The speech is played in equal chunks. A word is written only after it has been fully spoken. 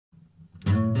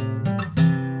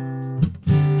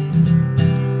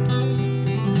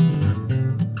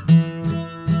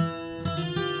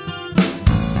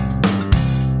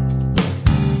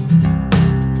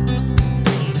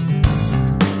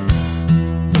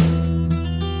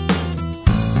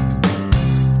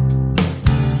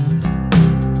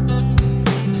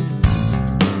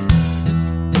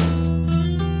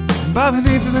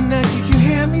for the neck you can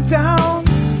hand me down.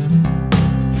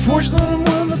 Fortunate and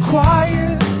will the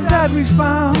quiet that we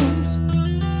found.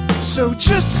 So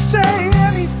just to say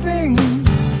anything,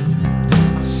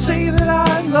 I'll say that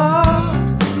I love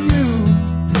you.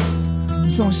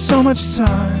 There's only so much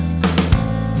time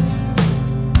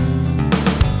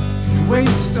you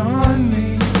waste on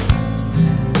me.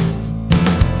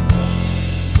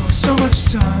 There's only so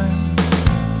much time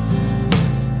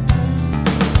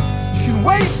you can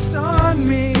waste on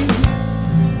me.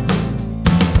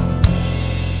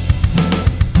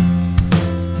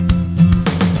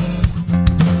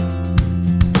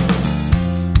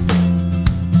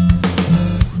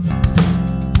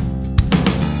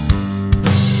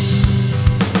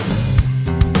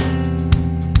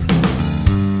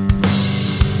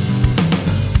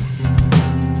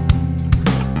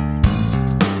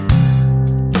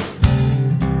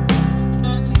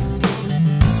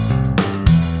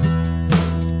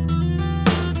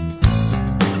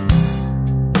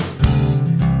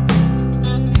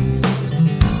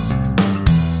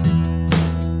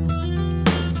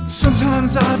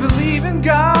 Sometimes I believe in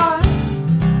God,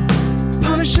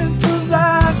 punishing for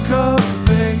lack of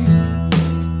faith.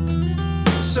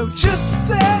 So just to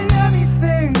say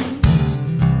anything,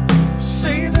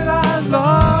 say that I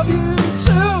love you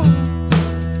too.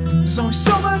 There's only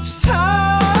so much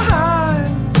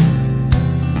time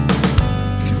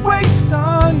you can waste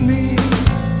on me.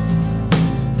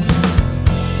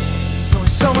 There's only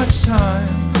so much time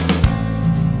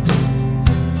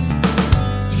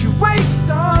waste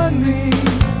on me.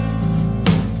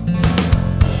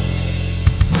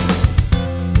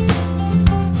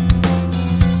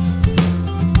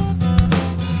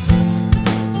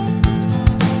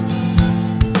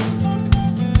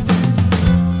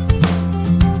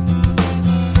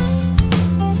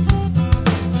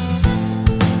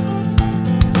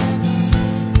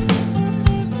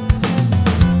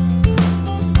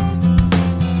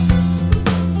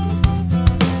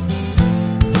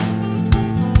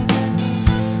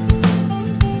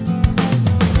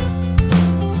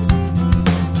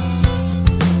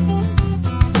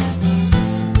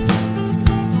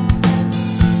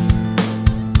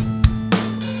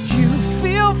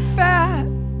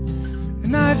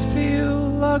 And I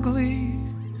feel ugly.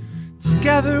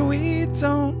 Together we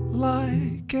don't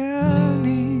like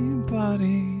anybody.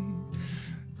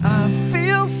 I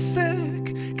feel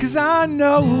sick, 'cause I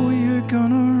know you're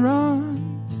gonna run.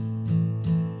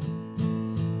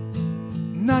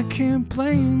 And I can't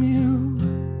blame you.